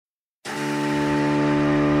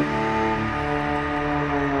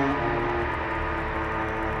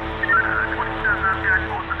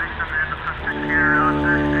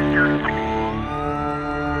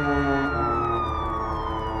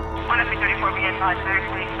be advised, very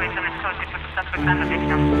police with an associate with the suspect and the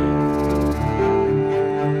victim.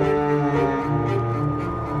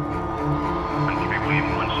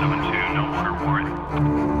 172, no order warrant.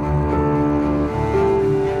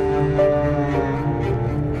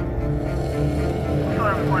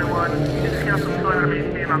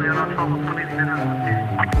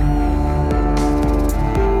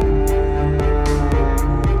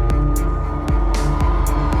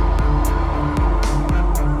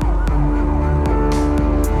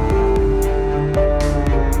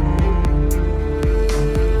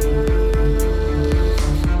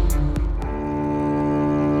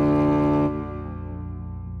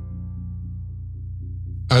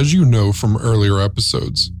 As you know from earlier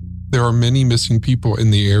episodes, there are many missing people in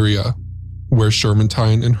the area where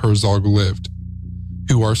Shermantine and Herzog lived,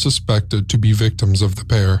 who are suspected to be victims of the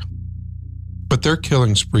pair. But their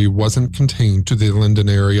killing spree wasn't contained to the Linden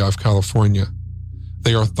area of California.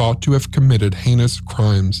 They are thought to have committed heinous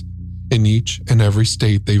crimes in each and every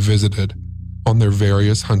state they visited on their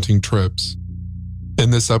various hunting trips. In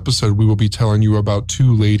this episode, we will be telling you about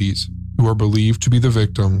two ladies who are believed to be the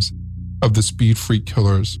victims of the speed freak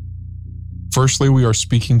killers. Firstly, we are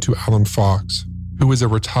speaking to Alan Fox, who is a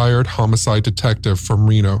retired homicide detective from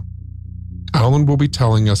Reno. Alan will be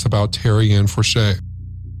telling us about Terri and Fourcher,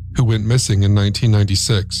 who went missing in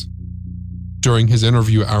 1996. During his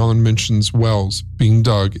interview, Alan mentions wells being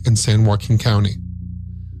dug in San Joaquin County.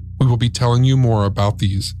 We will be telling you more about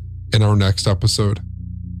these in our next episode.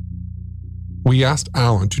 We asked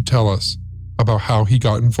Alan to tell us about how he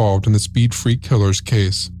got involved in the speed freak killers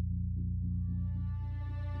case.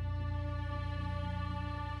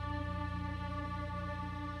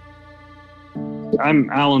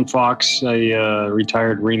 I'm Alan Fox, a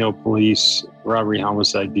retired Reno police robbery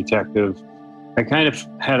homicide detective. I kind of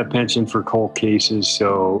had a penchant for cold cases,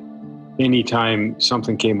 so anytime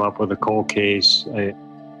something came up with a cold case, I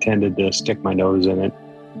tended to stick my nose in it.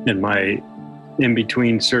 In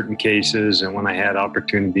between certain cases, and when I had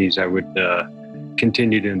opportunities, I would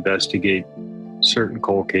continue to investigate certain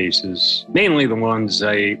cold cases, mainly the ones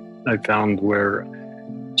I found where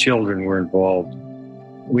children were involved.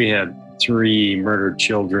 We had 3 murdered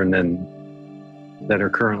children that are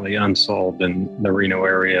currently unsolved in the Reno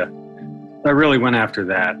area. I really went after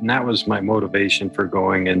that, and that was my motivation for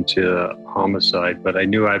going into homicide. But I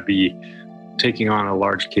knew I'd be taking on a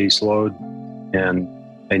large caseload, and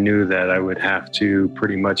I knew that I would have to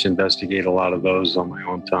pretty much investigate a lot of those on my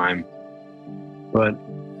own time. But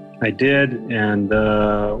I did, and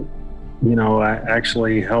I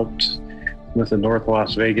actually helped with the North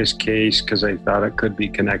Las Vegas case because I thought it could be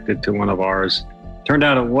connected to one of ours. Turned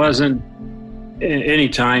out it wasn't.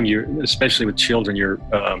 Anytime especially with children, you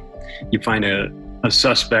find a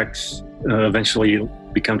suspect eventually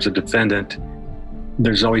becomes a defendant.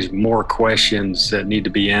 There's always more questions that need to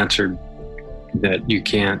be answered that you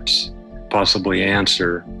can't possibly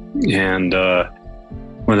answer. And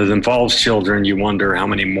when it involves children, you wonder how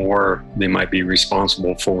many more they might be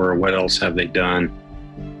responsible for, or what else have they done.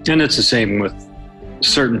 And it's the same with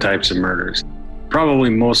certain types of murders. Probably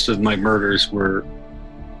most of my murders were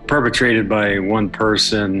perpetrated by one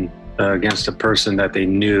person against a person that they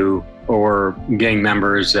knew, or gang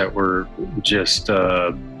members that were just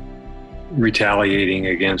retaliating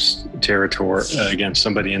against against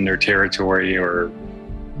somebody in their territory, or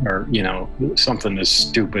something as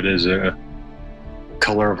stupid as a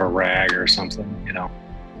color of a rag or something,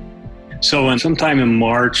 So sometime in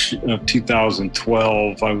March of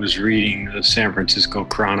 2012, I was reading the San Francisco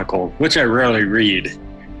Chronicle, which I rarely read.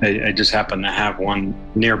 I just happened to have one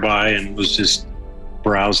nearby and was just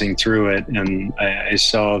browsing through it. And I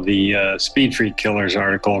saw the Speed Freak Killers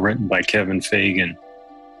article written by Kevin Fagan.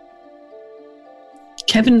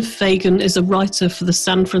 Kevin Fagan is a writer for the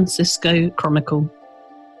San Francisco Chronicle.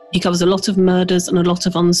 He covers a lot of murders and a lot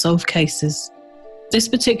of unsolved cases. This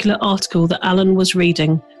particular article that Alan was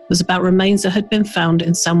reading was about remains that had been found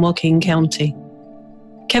in San Joaquin County.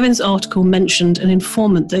 Kevin's article mentioned an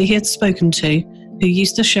informant that he had spoken to who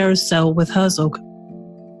used to share a cell with Herzog.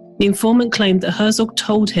 The informant claimed that Herzog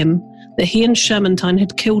told him that he and Shermantine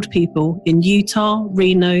had killed people in Utah,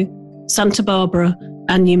 Reno, Santa Barbara,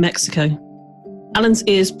 and New Mexico. Alan's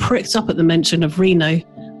ears pricked up at the mention of Reno.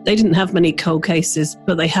 They didn't have many cold cases,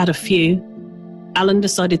 but they had a few. Alan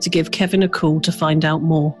decided to give Kevin a call to find out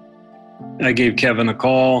more. I gave Kevin a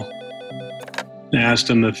call. I asked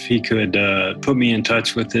him if he could put me in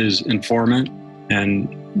touch with his informant. And,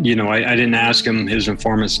 I didn't ask him his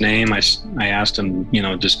informant's name. I asked him,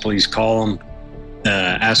 just please call him,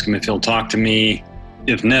 ask him if he'll talk to me.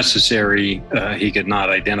 If necessary, he could not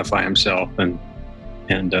identify himself, and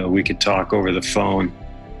we could talk over the phone.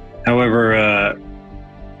 However,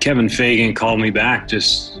 Kevin Fagan called me back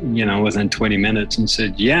just, within 20 minutes and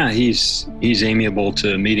said, yeah, he's amiable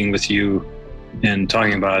to meeting with you and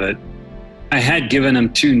talking about it. I had given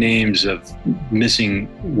him 2 names of missing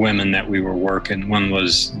women that we were working. One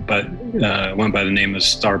by the name of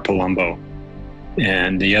Star Palumbo,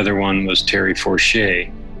 and the other one was Terri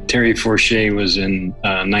Fourcher. Terri Fourcher was in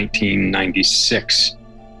 1996,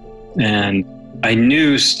 and I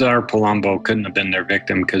knew Star Palumbo couldn't have been their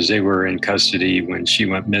victim because they were in custody when she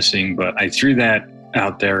went missing, but I threw that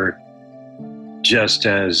out there just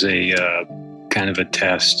as a kind of a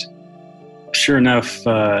test. Sure enough,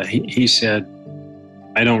 he said,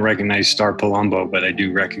 I don't recognize Star Palumbo, but I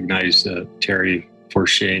do recognize the Terri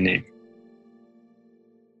Fourcher name.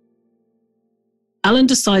 Alan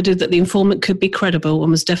decided that the informant could be credible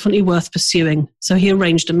and was definitely worth pursuing, so he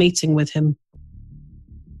arranged a meeting with him.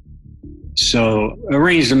 So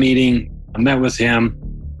arranged a meeting, I met with him,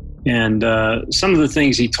 and some of the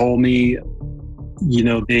things he told me,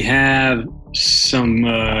 they have some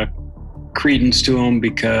credence to them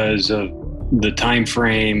because of the time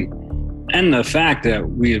frame and the fact that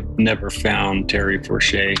we have never found Terri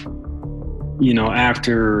Fourcher.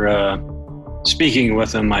 After speaking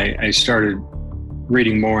with him, I started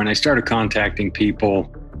reading more and I started contacting people,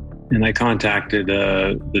 and I contacted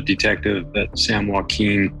the detective at San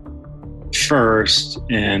Joaquin first,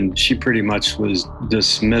 and she pretty much was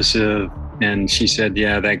dismissive, and she said,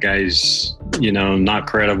 yeah, that guy's, not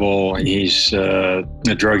credible. He's a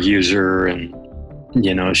drug user, and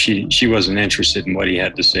she wasn't interested in what he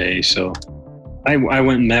had to say. So I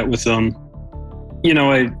went and met with him.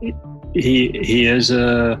 He is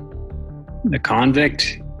a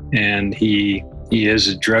convict, and he is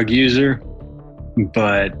a drug user,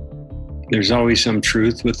 but there's always some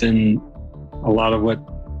truth within a lot of what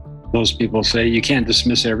those people say. You can't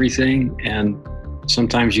dismiss everything, and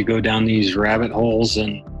sometimes you go down these rabbit holes,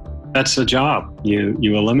 and that's the job. You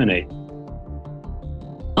eliminate.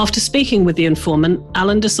 After speaking with the informant,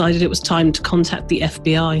 Alan decided it was time to contact the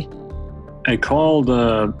FBI. I called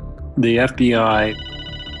the FBI.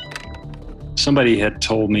 Somebody had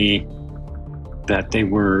told me that they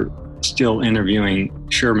were still interviewing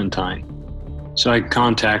Shermantine. So I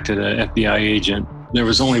contacted an FBI agent. There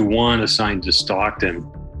was only one assigned to Stockton.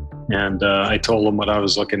 And I told him what I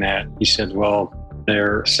was looking at. He said, well,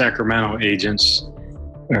 their Sacramento agents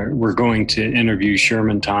were going to interview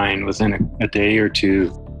Shermantine within a day or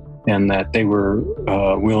two, and that they were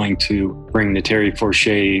willing to bring the Terri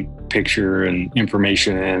Fourcher picture and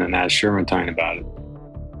information in and ask Shermantine about it.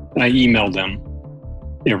 I emailed them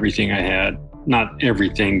everything I had. Not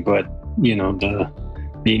everything, but, the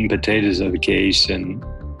meat and potatoes of the case and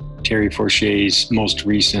Terri Fourcher's most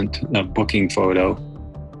recent booking photo.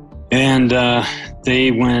 And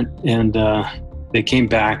they went and they came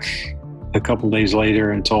back a couple days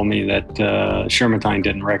later and told me that Shermantine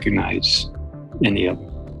didn't recognize any of them.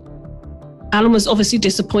 Alan was obviously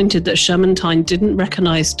disappointed that Shermantine didn't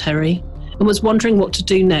recognize Terri and was wondering what to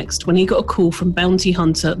do next when he got a call from bounty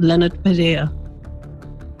hunter Leonard Padilla.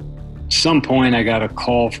 At some point, I got a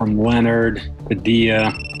call from Leonard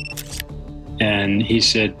Padilla, and he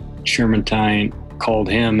said Shermantine called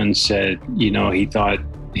him and said, he thought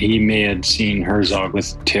he may have seen Herzog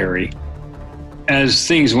with Terri. As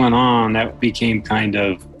things went on, that became kind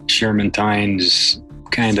of Shermantine's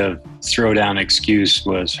kind of throwdown excuse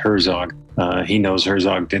was Herzog. He knows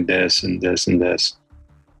Herzog did this and this and this.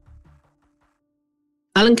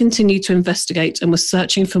 Alan continued to investigate and was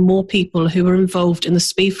searching for more people who were involved in the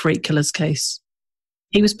Speed Freak Killers case.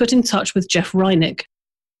 He was put in touch with Jeff Reinick,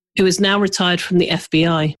 who is now retired from the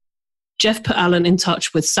FBI. Jeff put Alan in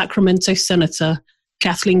touch with Sacramento Senator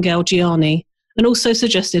Kathleen Galgiani and also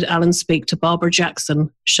suggested Alan speak to Barbara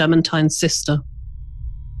Jackson, Shermantine's sister.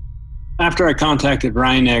 After I contacted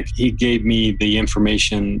Reinick, he gave me the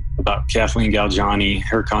information about Kathleen Galgiani,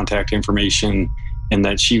 her contact information, and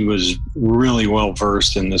that she was really well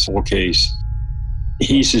versed in this whole case.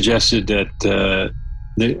 He suggested that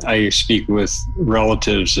I speak with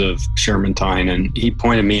relatives of Shermantine, and he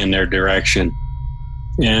pointed me in their direction.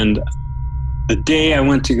 And the day I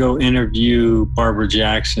went to go interview Barbara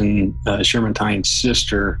Jackson, Shermantine's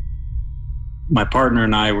sister, my partner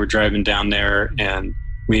and I were driving down there, and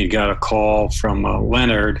we got a call from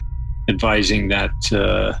Leonard advising that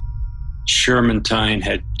Shermantine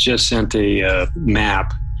had just sent a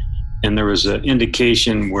map, and there was an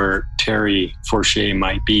indication where Terri Fourcher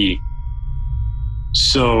might be.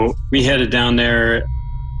 So we headed down there.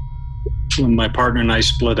 When my partner and I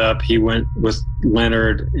split up, he went with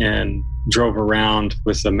Leonard and drove around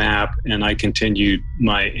with the map, and I continued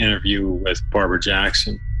my interview with Barbara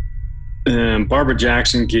Jackson. Barbara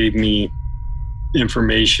Jackson gave me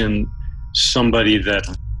information, somebody that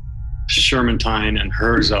Shermantine and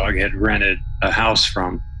Herzog had rented a house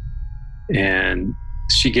from. And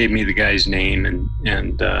she gave me the guy's name,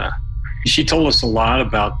 and she told us a lot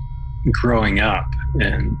about growing up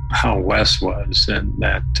and how Wes was, and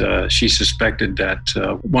that she suspected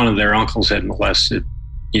that one of their uncles had molested,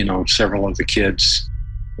 several of the kids.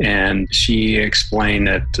 And she explained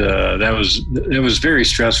that it was very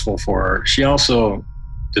stressful for her. She also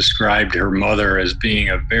described her mother as being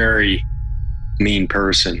a very mean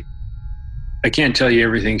person. I can't tell you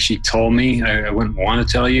everything she told me. I wouldn't want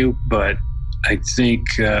to tell you, but I think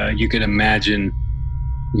you could imagine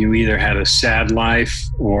you either had a sad life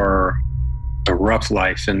or a rough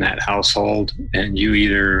life in that household, and you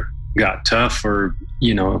either got tough or,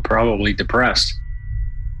 probably depressed.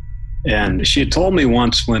 And she had told me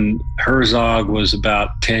once when Herzog was about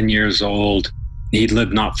 10 years old, he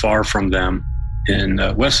lived not far from them. And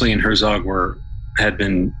Wesley and Herzog had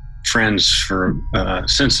been friends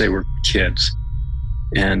since they were kids.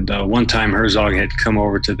 And one time Herzog had come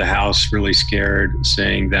over to the house really scared,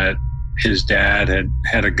 saying that his dad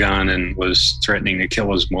had a gun and was threatening to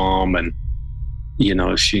kill his mom. And,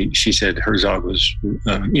 she said Herzog was,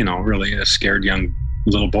 really a scared young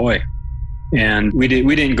little boy. And we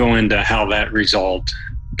didn't go into how that resolved,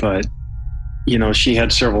 but, she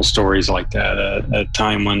had several stories like that. A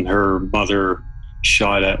time when her mother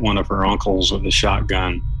shot at one of her uncles with a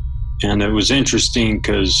shotgun. And it was interesting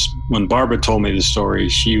because when Barbara told me the story,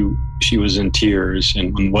 she was in tears.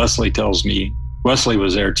 And when Wesley tells me, Wesley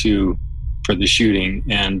was there too for the shooting,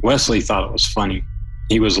 and Wesley thought it was funny.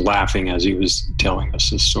 He was laughing as he was telling us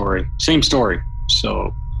this story. Same story.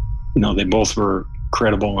 So, they both were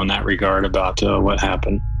credible in that regard about what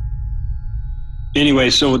happened. Anyway,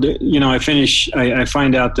 so, I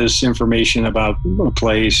find out this information about a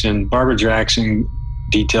place, and Barbara Jackson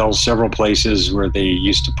details several places where they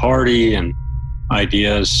used to party and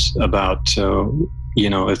ideas about,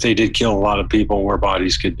 if they did kill a lot of people, where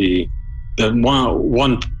bodies could be. The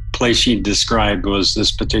one place she described was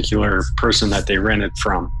this particular person that they rented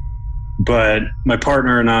from. But my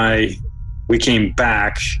partner and I, we came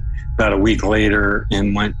back about a week later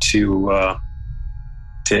and went to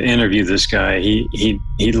interview this guy.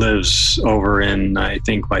 He lives over in, I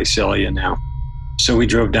think, Visalia now. So we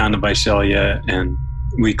drove down to Visalia and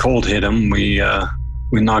we cold hit him. We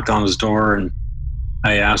knocked on his door, and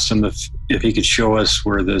I asked him if he could show us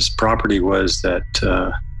where this property was that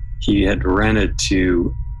he had rented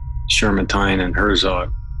to Shermantine and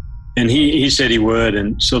Herzog. And he said he would.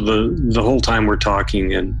 And so the whole time we're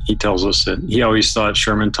talking, and he tells us that he always thought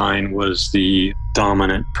Shermantine was the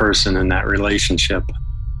dominant person in that relationship.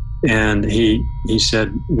 And he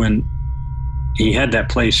said when he had that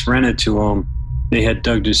place rented to him, they had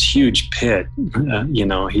dug this huge pit.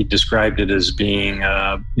 He described it as being,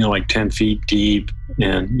 like 10 feet deep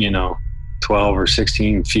and, 12 or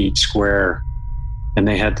 16 feet square. And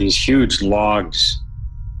they had these huge logs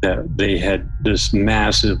that they had this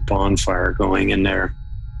massive bonfire going in there.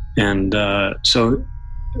 And so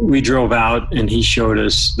we drove out, and he showed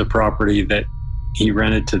us the property that he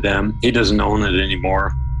rented to them. He doesn't own it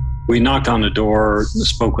anymore. We knocked on the door,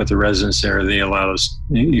 spoke with the residents there. They allowed us,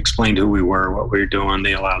 explained who we were, what we were doing.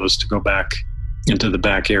 They allowed us to go back into the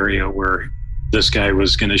back area where this guy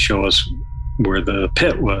was going to show us where the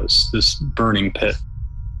pit was, this burning pit.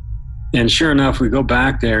 And sure enough, we go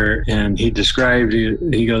back there, and he described,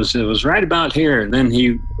 he goes, it was right about here. And then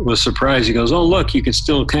he was surprised. He goes, oh, look, you can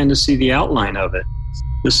still kind of see the outline of it.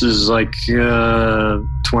 This is like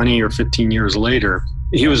 20 or 15 years later.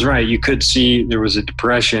 He was right. You could see there was a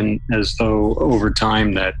depression, as though over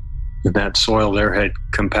time that soil there had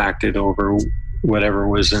compacted over whatever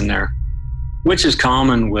was in there, which is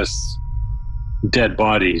common with dead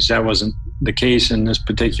bodies. That wasn't the case in this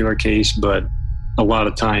particular case, but a lot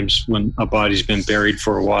of times when a body's been buried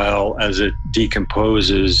for a while, as it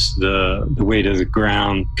decomposes, the weight of the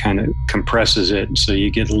ground kind of compresses it, and so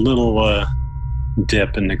you get a little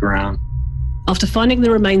dip in the ground. After finding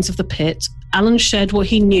the remains of the pit, Alan shared what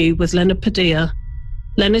he knew with Leonard Padilla.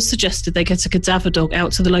 Leonard suggested they get a cadaver dog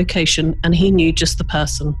out to the location, and he knew just the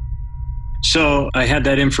person. So I had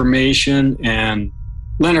that information, and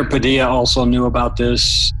Leonard Padilla also knew about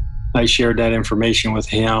this. I shared that information with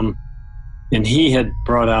him, and he had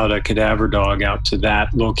brought out a cadaver dog out to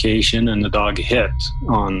that location, and the dog hit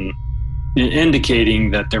on,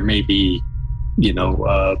 indicating that there may be,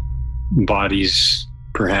 bodies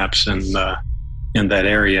perhaps in that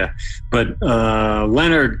area. But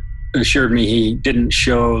Leonard assured me he didn't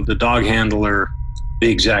show the dog handler the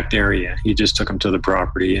exact area. He just took him to the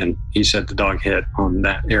property, and he said the dog hit on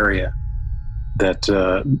that area. that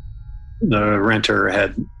the renter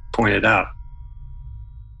had pointed out.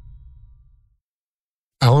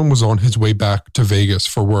 Alan was on his way back to Vegas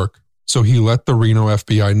for work, so he let the Reno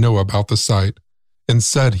FBI know about the site and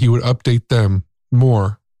said he would update them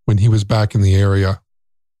more when he was back in the area.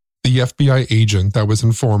 The FBI agent that was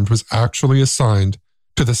informed was actually assigned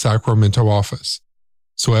to the Sacramento office,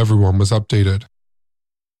 so everyone was updated.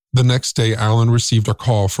 The next day, Alan received a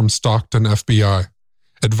call from Stockton FBI,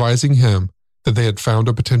 advising him that they had found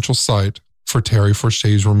a potential site for Terri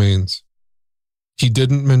Fourcher's remains. He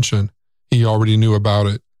didn't mention he already knew about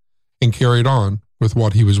it and carried on with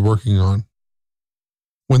what he was working on.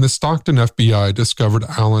 When the Stockton FBI discovered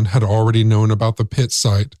Alan had already known about the pit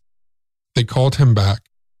site, they called him back,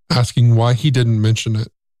 asking why he didn't mention it,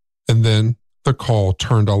 and then the call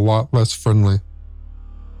turned a lot less friendly.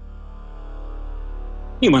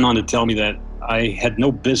 He went on to tell me that I had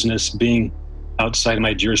no business being outside of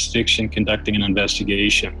my jurisdiction conducting an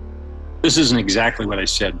investigation. This isn't exactly what I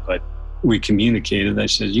said, but we communicated. I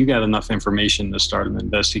said, you got enough information to start an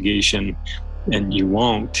investigation and you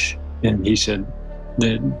won't. And he said,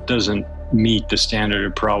 that doesn't meet the standard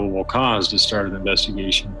of probable cause to start an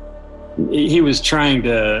investigation. He was trying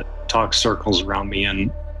to talk circles around me,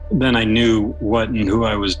 and then I knew what and who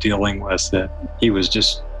I was dealing with, that he was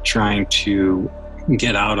just trying to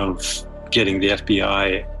get out of getting the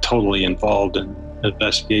FBI totally involved in the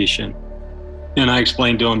investigation. And I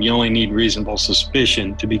explained to him, you only need reasonable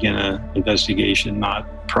suspicion to begin an investigation,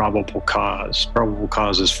 not probable cause. Probable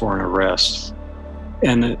cause is for an arrest.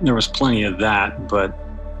 And there was plenty of that, but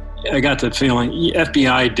I got the feeling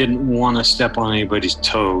FBI didn't want to step on anybody's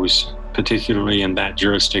toes, particularly in that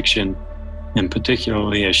jurisdiction, and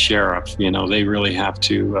particularly as sheriff. You know, they really have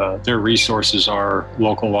to, their resources are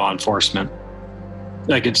local law enforcement.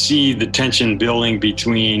 I could see the tension building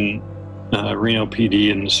between Reno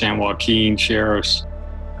PD and the San Joaquin sheriffs,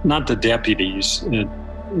 not the deputies,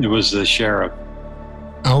 it was the sheriff.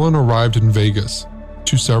 Alan arrived in Vegas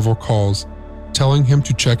to several calls telling him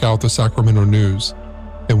to check out the Sacramento News,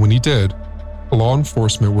 and when he did, law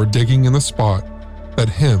enforcement were digging in the spot that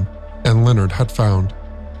him and Leonard had found.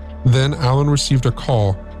 Then Alan received a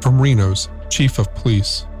call from Reno's chief of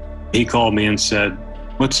police. He called me and said,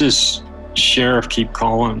 what's this sheriff keep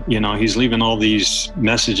calling? You know, he's leaving all these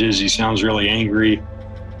messages. He sounds really angry,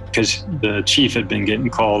 because the chief had been getting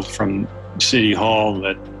called from City Hall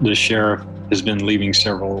that the sheriff has been leaving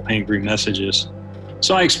several angry messages.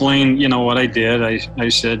 So I explained, what I did. I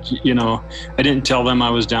said, I didn't tell them I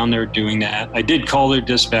was down there doing that. I did call their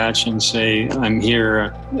dispatch and say, I'm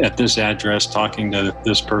here at this address talking to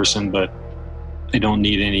this person, but I don't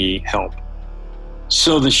need any help.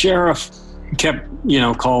 So the sheriff kept,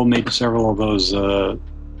 called, made several of those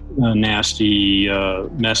nasty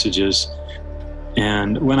messages.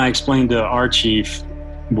 And when I explained to our chief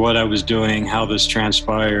what I was doing, how this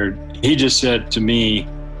transpired, he just said to me,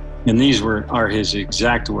 and these are his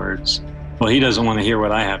exact words, well, he doesn't want to hear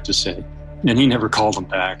what I have to say. And he never called him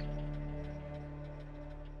back.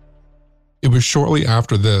 It was shortly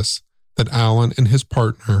after this that Alan and his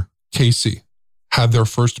partner, Casey, had their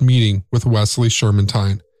first meeting with Wesley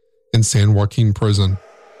Shermantine in San Joaquin prison.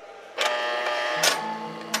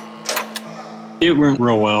 It went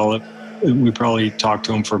real well. We probably talked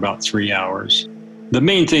to him for about 3 hours. The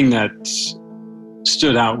main thing that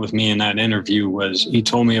stood out with me in that interview was he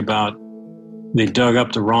told me about they dug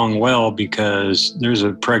up the wrong well because there's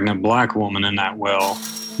a pregnant black woman in that well,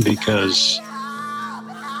 because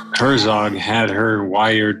Herzog had her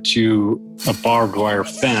wired to a barbed wire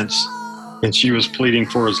fence, and she was pleading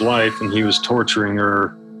for his life, and he was torturing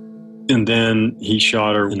her, and then he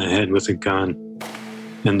shot her in the head with a gun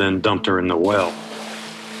and then dumped her in the well.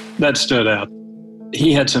 That stood out.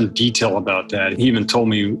 He had some detail about that. He even told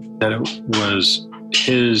me that it was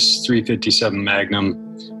his .357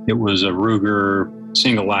 Magnum. It was a Ruger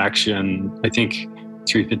single action. I think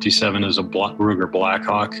 .357 is a Ruger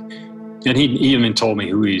Blackhawk. And he even told me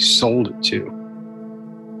who he sold it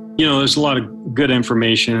to. There's a lot of good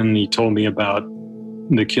information. He told me about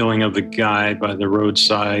the killing of the guy by the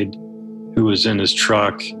roadside who was in his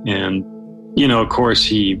truck. And, of course,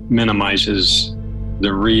 he minimizes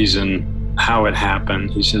the reason how it happened.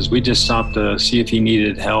 He says, we just stopped to see if he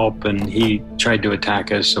needed help, and he tried to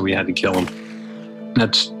attack us, so we had to kill him.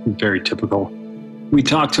 That's very typical. We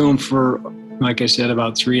talked to him for, like I said,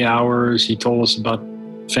 about 3 hours. He told us about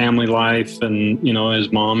family life and,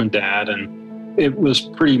 his mom and dad, and it was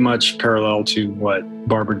pretty much parallel to what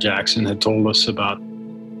Barbara Jackson had told us about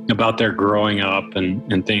their growing up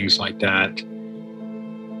and things like that.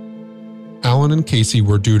 Alan and Casey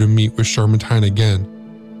were due to meet with Shermantine again,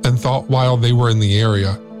 and thought while they were in the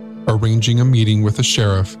area, arranging a meeting with the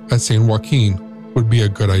sheriff at San Joaquin would be a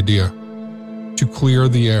good idea to clear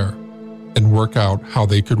the air and work out how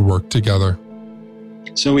they could work together.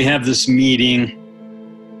 So we have this meeting,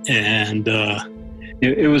 and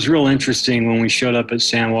it was real interesting when we showed up at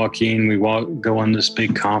San Joaquin. We go in this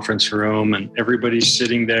big conference room, and everybody's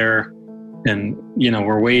sitting there, and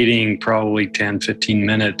we're waiting probably 10, 15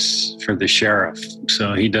 minutes for the sheriff.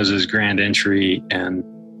 So he does his grand entry, and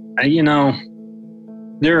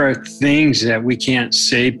there are things that we can't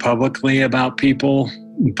say publicly about people,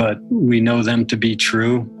 but we know them to be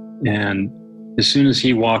true. And as soon as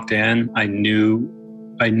he walked in, I knew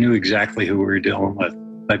exactly who we were dealing with.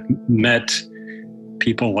 I've met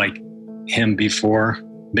people like him before.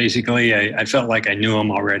 Basically, I felt like I knew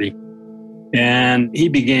him already. And he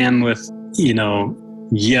began with,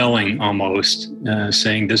 yelling almost,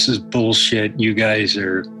 saying, "This is bullshit. You guys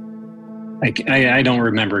are..." I don't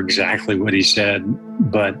remember exactly what he said,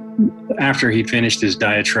 but after he finished his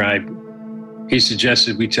diatribe, he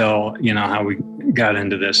suggested we tell, how we got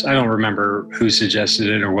into this. I don't remember who suggested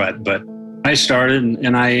it or what, but I started,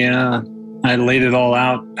 and I laid it all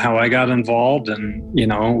out, how I got involved. And,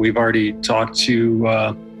 we've already talked to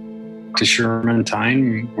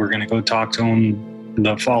Shermantine. We're going to go talk to him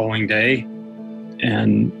the following day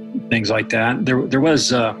and things like that. There was,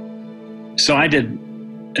 so I did,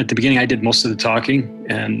 at the beginning, I did most of the talking,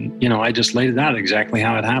 and, I just laid it out exactly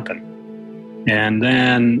how it happened. And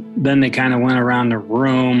then they kind of went around the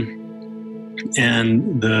room,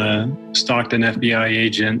 and the Stockton FBI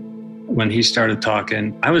agent, when he started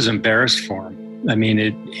talking, I was embarrassed for him. I mean,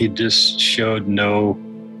 he just showed no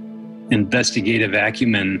investigative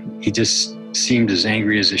acumen. He just seemed as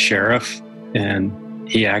angry as a sheriff, and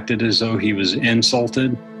he acted as though he was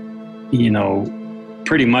insulted.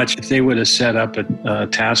 Pretty much if they would have set up a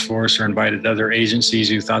task force or invited other agencies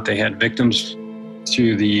who thought they had victims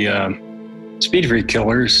to the speed freak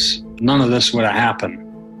killers, none of this would have happened.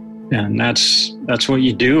 And that's what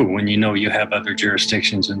you do when you have other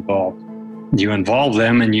jurisdictions involved. You involve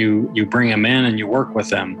them, and you bring them in, and you work with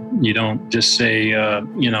them. You don't just say,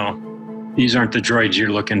 these aren't the droids you're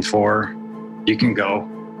looking for. You can go.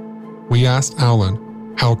 We asked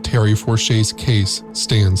Alan how Terri Fourcher's case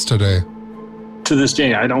stands today. To this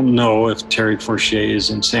day, I don't know if Terri Fourcher is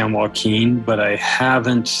in San Joaquin, but I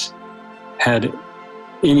haven't had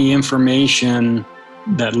any information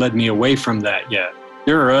that led me away from that yet.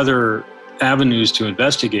 There are other avenues to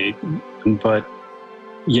investigate, but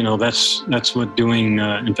that's what doing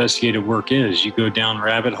investigative work is. You go down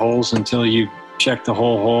rabbit holes until you check the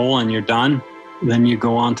whole hole and you're done. Then you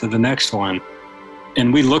go on to the next one.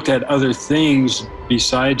 And we looked at other things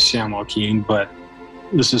besides San Joaquin, but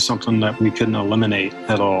this is something that we couldn't eliminate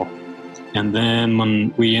at all. And then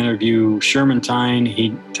when we interview Shermantine,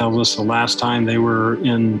 he tells us the last time they were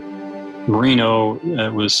in Reno,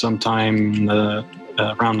 it was sometime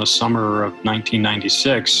around the summer of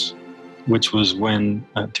 1996, which was when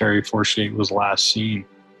Terri Fourcher was last seen.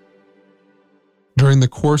 During the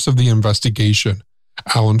course of the investigation,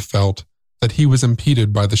 Alan felt that he was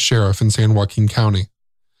impeded by the sheriff in San Joaquin County.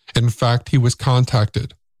 In fact, he was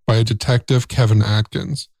contacted by a detective, Kevin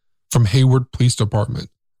Atkins, from Hayward Police Department,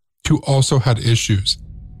 who also had issues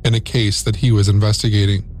in a case that he was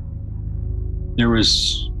investigating. There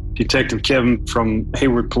was Detective Kevin from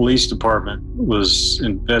Hayward Police Department was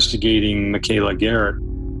investigating Michaela Garrett.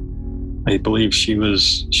 I believe she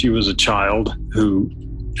was a child who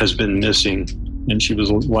has been missing, and she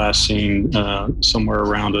was last seen somewhere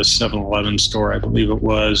around a 7-Eleven store, I believe it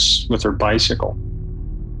was, with her bicycle.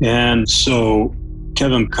 And so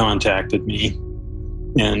Kevin contacted me,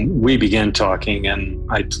 and we began talking, and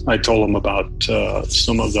I told him about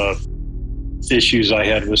some of the issues I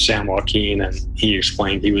had with San Joaquin, and he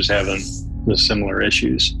explained he was having the similar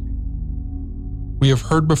issues. We have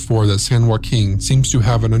heard before that San Joaquin seems to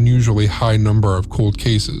have an unusually high number of cold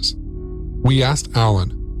cases. We asked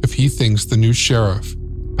Alan if he thinks the new sheriff,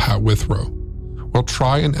 Pat Withrow, will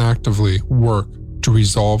try and actively work to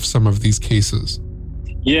resolve some of these cases.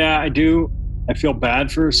 Yeah, I do. I feel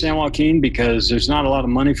bad for San Joaquin because there's not a lot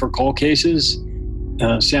of money for cold cases.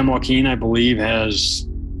 San Joaquin, I believe, has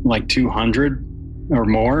like 200 or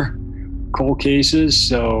more cold cases.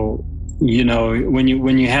 So, when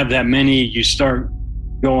you have that many, you start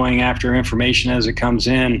going after information as it comes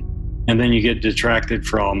in, and then you get detracted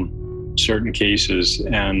from certain cases.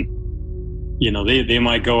 And, they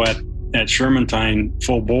might go at Shermantine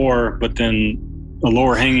full bore, but then a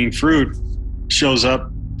lower hanging fruit shows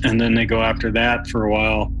up, and then they go after that for a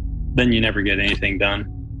while. Then you never get anything done.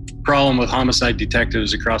 Problem with homicide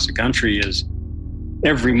detectives across the country is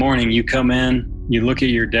every morning you come in, you look at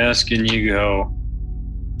your desk, and you go,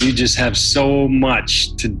 You just have so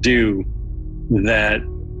much to do that,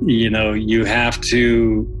 you have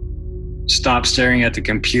to stop staring at the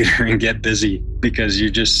computer and get busy because you're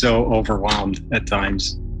just so overwhelmed at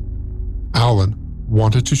times. Alan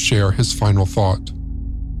wanted to share his final thought.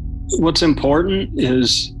 What's important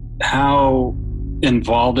is how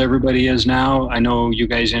involved everybody is now. I know you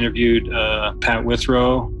guys interviewed Pat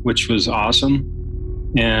Withrow, which was awesome.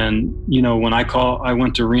 And, when I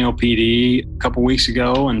went to Reno PD a couple weeks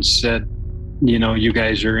ago and said, you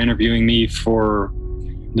guys are interviewing me for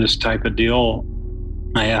this type of deal.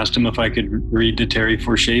 I asked him if I could read the Terri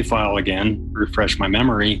Fourcher file again, refresh my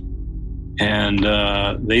memory. And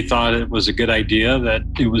they thought it was a good idea that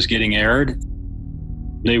it was getting aired.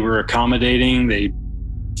 They were accommodating. They,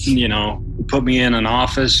 put me in an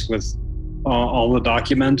office with all the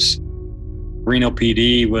documents. Reno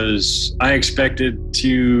PD I expected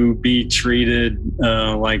to be treated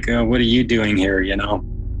like, what are you doing here?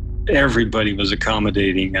 Everybody was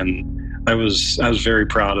accommodating, and I was very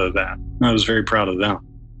proud of that. I was very proud of them.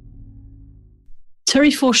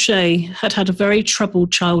 Terri Fourcher had a very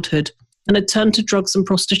troubled childhood and had turned to drugs and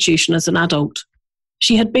prostitution as an adult.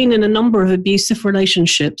 She had been in a number of abusive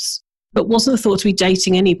relationships, but wasn't thought to be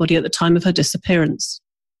dating anybody at the time of her disappearance.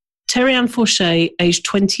 Terri Ann Fourcher, aged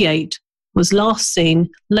 28, was last seen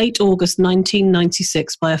late August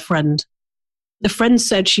 1996 by a friend. The friend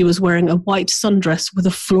said she was wearing a white sundress with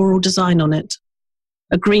a floral design on it,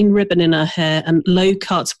 a green ribbon in her hair, and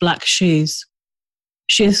low-cut black shoes.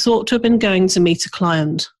 She is thought to have been going to meet a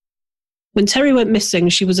client. When Terri went missing,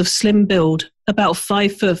 she was of slim build, about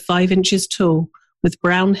 5 foot 5 inches tall, with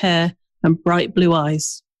brown hair and bright blue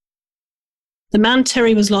eyes. The man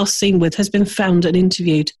Terri was last seen with has been found and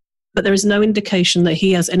interviewed, but there is no indication that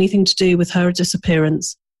he has anything to do with her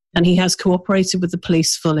disappearance, and he has cooperated with the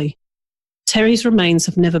police fully. Terri's remains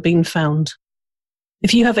have never been found.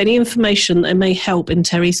 If you have any information that may help in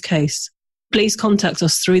Terri's case, please contact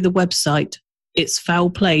us through the website,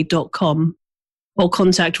 itsfoulplay.com, or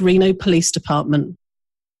contact Reno Police Department.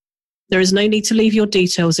 There is no need to leave your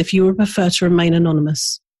details if you would prefer to remain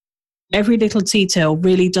anonymous. Every little detail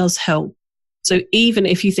really does help, so even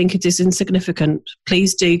if you think it is insignificant,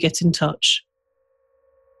 please do get in touch.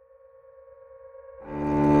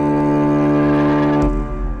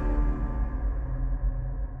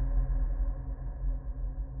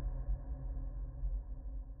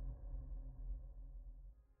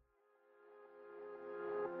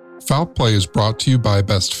 Foul Play is brought to you by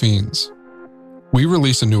Best Fiends. We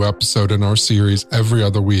release a new episode in our series every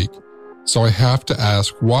other week, so I have to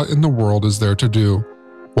ask, what in the world is there to do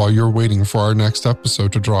while you're waiting for our next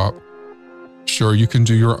episode to drop? Sure, you can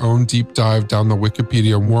do your own deep dive down the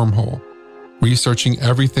Wikipedia wormhole, researching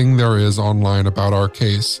everything there is online about our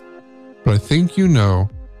case, but I think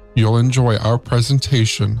you'll enjoy our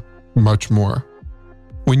presentation much more.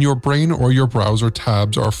 When your brain or your browser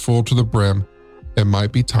tabs are full to the brim, it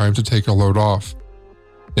might be time to take a load off.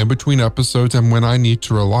 In between episodes and when I need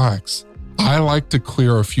to relax, I like to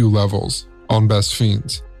clear a few levels on Best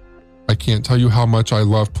Fiends. I can't tell you how much I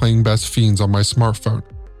love playing Best Fiends on my smartphone.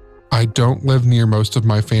 I don't live near most of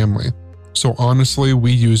my family, so honestly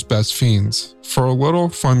we use Best Fiends for a little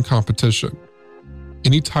fun competition.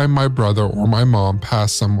 Anytime my brother or my mom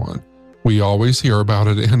pass someone, we always hear about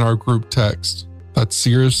it in our group text that's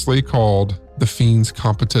seriously called the Fiends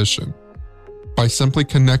Competition. By simply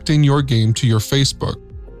connecting your game to your Facebook,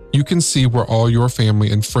 you can see where all your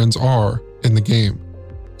family and friends are in the game.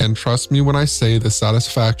 And trust me when I say the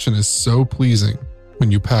satisfaction is so pleasing when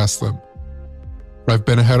you pass them. I've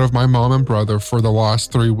been ahead of my mom and brother for the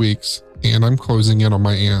last 3 weeks, and I'm closing in on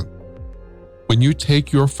my aunt. When you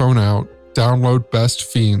take your phone out, download Best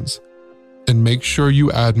Fiends, and make sure you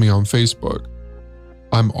add me on Facebook.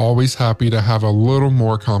 I'm always happy to have a little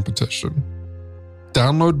more competition.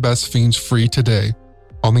 Download Best Fiends free today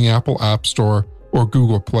on the Apple App Store or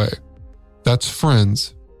Google Play. That's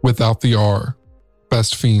friends without the R.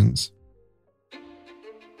 Best Fiends.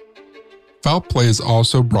 Foul Play is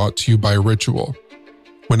also brought to you by Ritual.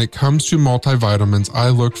 When it comes to multivitamins, I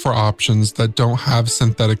look for options that don't have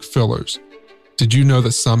synthetic fillers. Did you know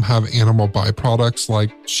that some have animal byproducts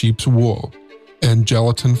like sheep's wool and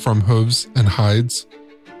gelatin from hooves and hides?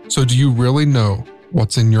 So do you really know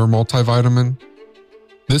what's in your multivitamin?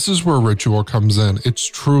 This is where Ritual comes in. It's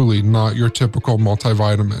truly not your typical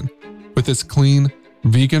multivitamin, with its clean,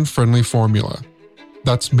 vegan-friendly formula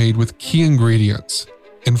that's made with key ingredients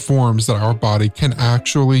in forms that our body can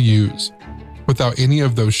actually use without any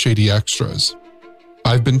of those shady extras.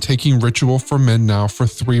 I've been taking Ritual for Men now for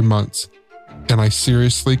 3 months, and I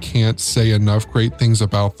seriously can't say enough great things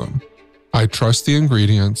about them. I trust the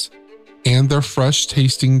ingredients, and their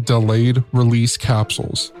fresh-tasting delayed-release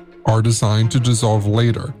capsules are designed to dissolve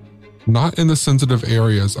later, not in the sensitive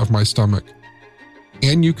areas of my stomach.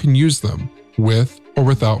 And you can use them with or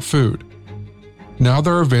without food. Now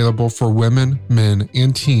they're available for women, men,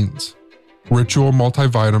 and teens. Ritual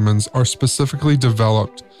multivitamins are specifically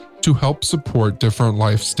developed to help support different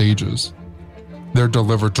life stages. They're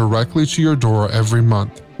delivered directly to your door every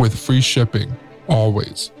month with free shipping,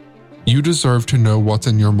 always. You deserve to know what's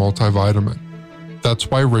in your multivitamin.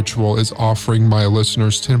 That's why Ritual is offering my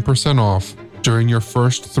listeners 10% off during your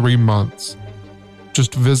first 3 months.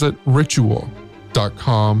 Just visit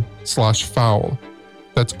ritual.com/foul.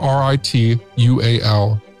 That's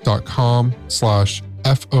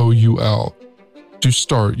ritual.com/FOUL to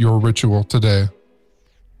start your ritual today.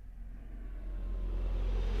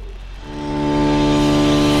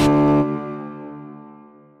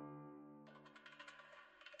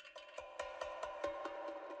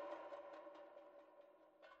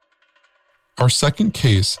 Our second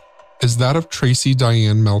case is that of Tracy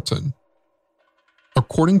Diane Melton.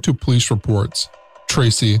 According to police reports,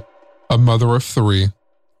 Tracy, a mother of 3,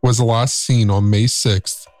 was last seen on May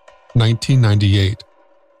 6, 1998,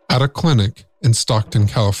 at a clinic in Stockton,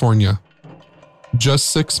 California, just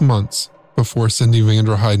 6 months before Cindy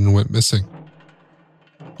Vanderheiden went missing.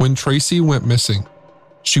 When Tracy went missing,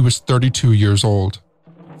 she was 32 years old,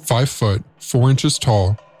 5 foot 4 inches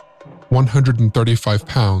tall, 135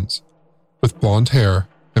 pounds, with blonde hair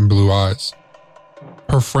and blue eyes.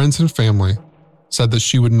 Her friends and family said that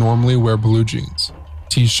she would normally wear blue jeans,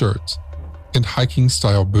 t-shirts, and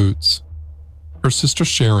hiking-style boots. Her sister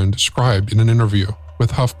Sharon described in an interview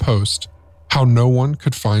with HuffPost how no one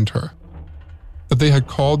could find her, that they had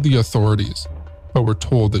called the authorities but were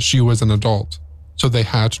told that she was an adult, so they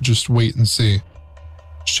had to just wait and see.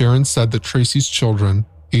 Sharon said that Tracy's children,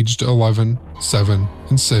 aged 11, 7,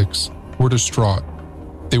 and 6, were distraught.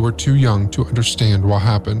 They were too young to understand what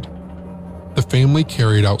happened. The family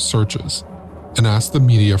carried out searches and asked the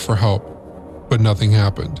media for help, but nothing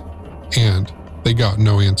happened, and they got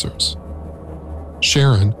no answers.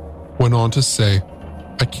 Sharon went on to say,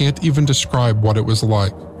 "I can't even describe what it was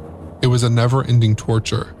like. It was a never-ending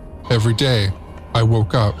torture. Every day, I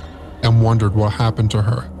woke up and wondered what happened to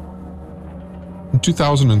her." In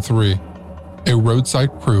 2003, a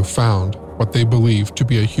roadside crew found what they believed to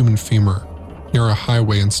be a human femur near a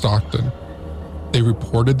highway in Stockton. They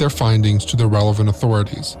reported their findings to the relevant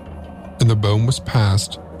authorities, and the bone was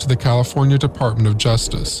passed to the California Department of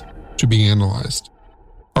Justice to be analyzed.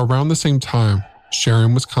 Around the same time,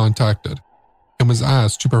 Sharon was contacted and was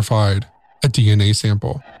asked to provide a DNA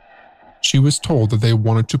sample. She was told that they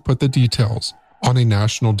wanted to put the details on a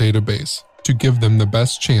national database to give them the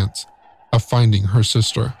best chance of finding her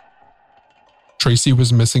sister. Tracy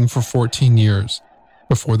was missing for 14 years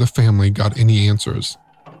before the family got any answers.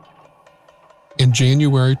 In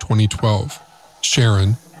January 2012,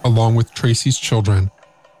 Sharon, along with Tracy's children,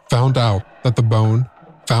 found out that the bone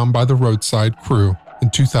found by the roadside crew in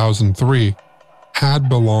 2003 had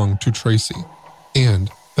belonged to Tracy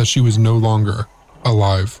and that she was no longer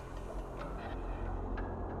alive.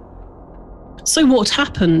 So what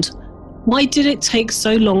happened? Why did it take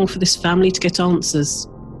so long for this family to get answers?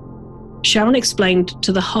 Sharon explained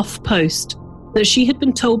to the HuffPost that she had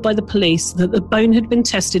been told by the police that the bone had been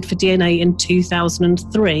tested for DNA in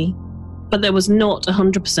 2003, but there was not a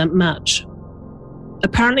 100% match.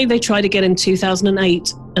 Apparently they tried again in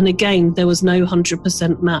 2008, and again there was no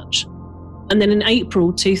 100% match. And then in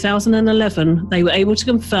April 2011, they were able to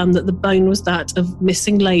confirm that the bone was that of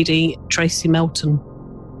missing lady Tracy Melton.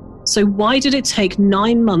 So why did it take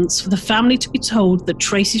 9 months for the family to be told that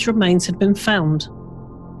Tracy's remains had been found?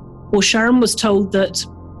 Well, Sharon was told that,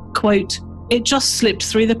 quote, "It just slipped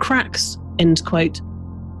through the cracks," end quote.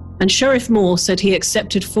 And Sheriff Moore said he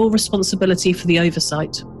accepted full responsibility for the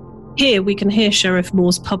oversight. Here we can hear Sheriff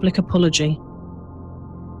Moore's public apology.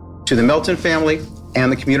 To the Melton family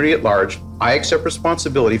and the community at large, I accept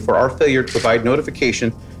responsibility for our failure to provide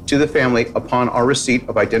notification to the family upon our receipt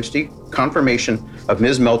of identity confirmation of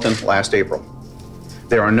Ms. Melton last April.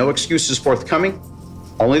 There are no excuses forthcoming,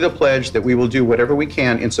 only the pledge that we will do whatever we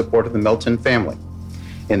can in support of the Melton family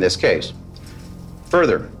in this case.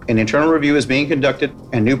 Further, an internal review is being conducted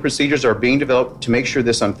and new procedures are being developed to make sure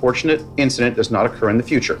this unfortunate incident does not occur in the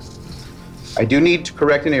future. I do need to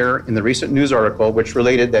correct an error in the recent news article which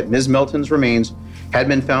related that Ms. Melton's remains had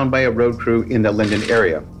been found by a road crew in the Linden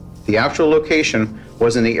area. The actual location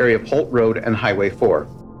was in the area of Holt Road and Highway 4.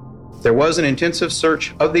 There was an intensive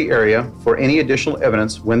search of the area for any additional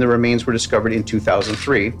evidence when the remains were discovered in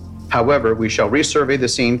 2003. However, we shall resurvey the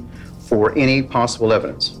scene for any possible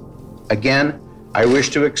evidence. Again, I wish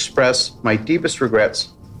to express my deepest regrets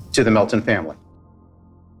to the Melton family.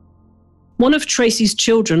 One of Tracy's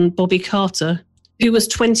children, Bobby Carter, who was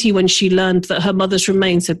 20 when she learned that her mother's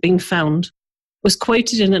remains had been found, was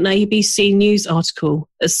quoted in an ABC News article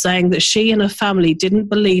as saying that she and her family didn't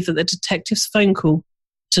believe that the detective's phone call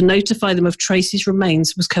to notify them of Tracy's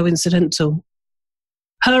remains was coincidental.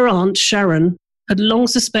 Her aunt, Sharon, had long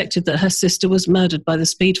suspected that her sister was murdered by the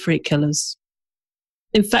Speed Freak killers.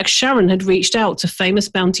 In fact, Sharon had reached out to famous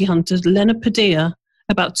bounty hunter Leonard Padilla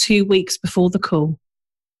about 2 weeks before the call.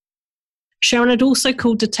 Sharon had also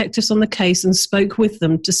called detectives on the case and spoke with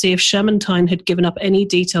them to see if Shermantine had given up any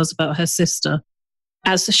details about her sister,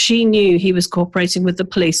 as she knew he was cooperating with the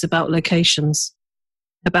police about locations.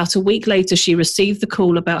 About a week later, she received the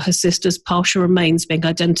call about her sister's partial remains being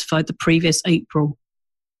identified the previous April.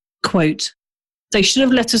 Quote, "They should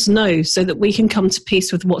have let us know so that we can come to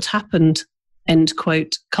peace with what happened," end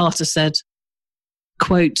quote, Carter said.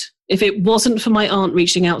 Quote, "If it wasn't for my aunt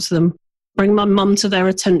reaching out to them, bring my mum to their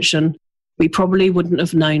attention, we probably wouldn't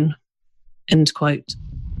have known," end quote.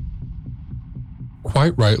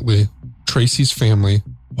 Quite rightly, Tracy's family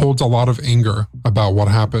holds a lot of anger about what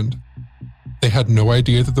happened. They had no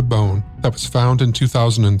idea that the bone that was found in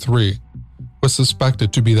 2003 was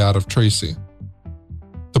suspected to be that of Tracy.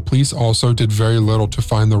 The police also did very little to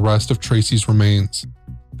find the rest of Tracy's remains.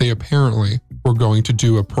 They apparently were going to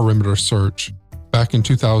do a perimeter search back in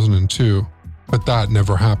 2002, but that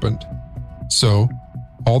never happened. So,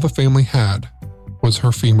 all the family had was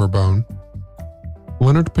her femur bone.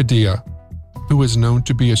 Leonard Padilla, who is known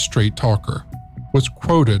to be a straight talker, was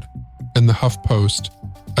quoted in the HuffPost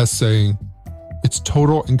as saying, "It's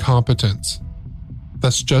total incompetence.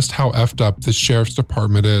 That's just how effed up the sheriff's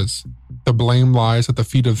department is. The blame lies at the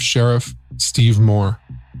feet of Sheriff Steve Moore.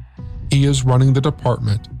 He is running the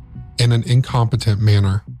department in an incompetent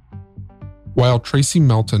manner." While Tracy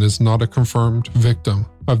Melton is not a confirmed victim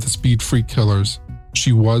of the Speed Freak killers,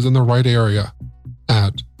 she was in the right area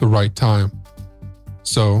at the right time.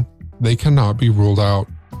 So, they cannot be ruled out.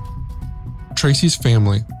 Tracy's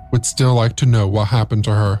family would still like to know what happened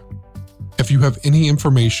to her. If you have any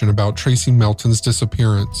information about Tracy Melton's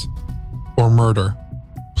disappearance or murder,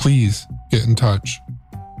 please get in touch.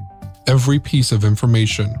 Every piece of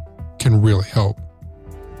information can really help.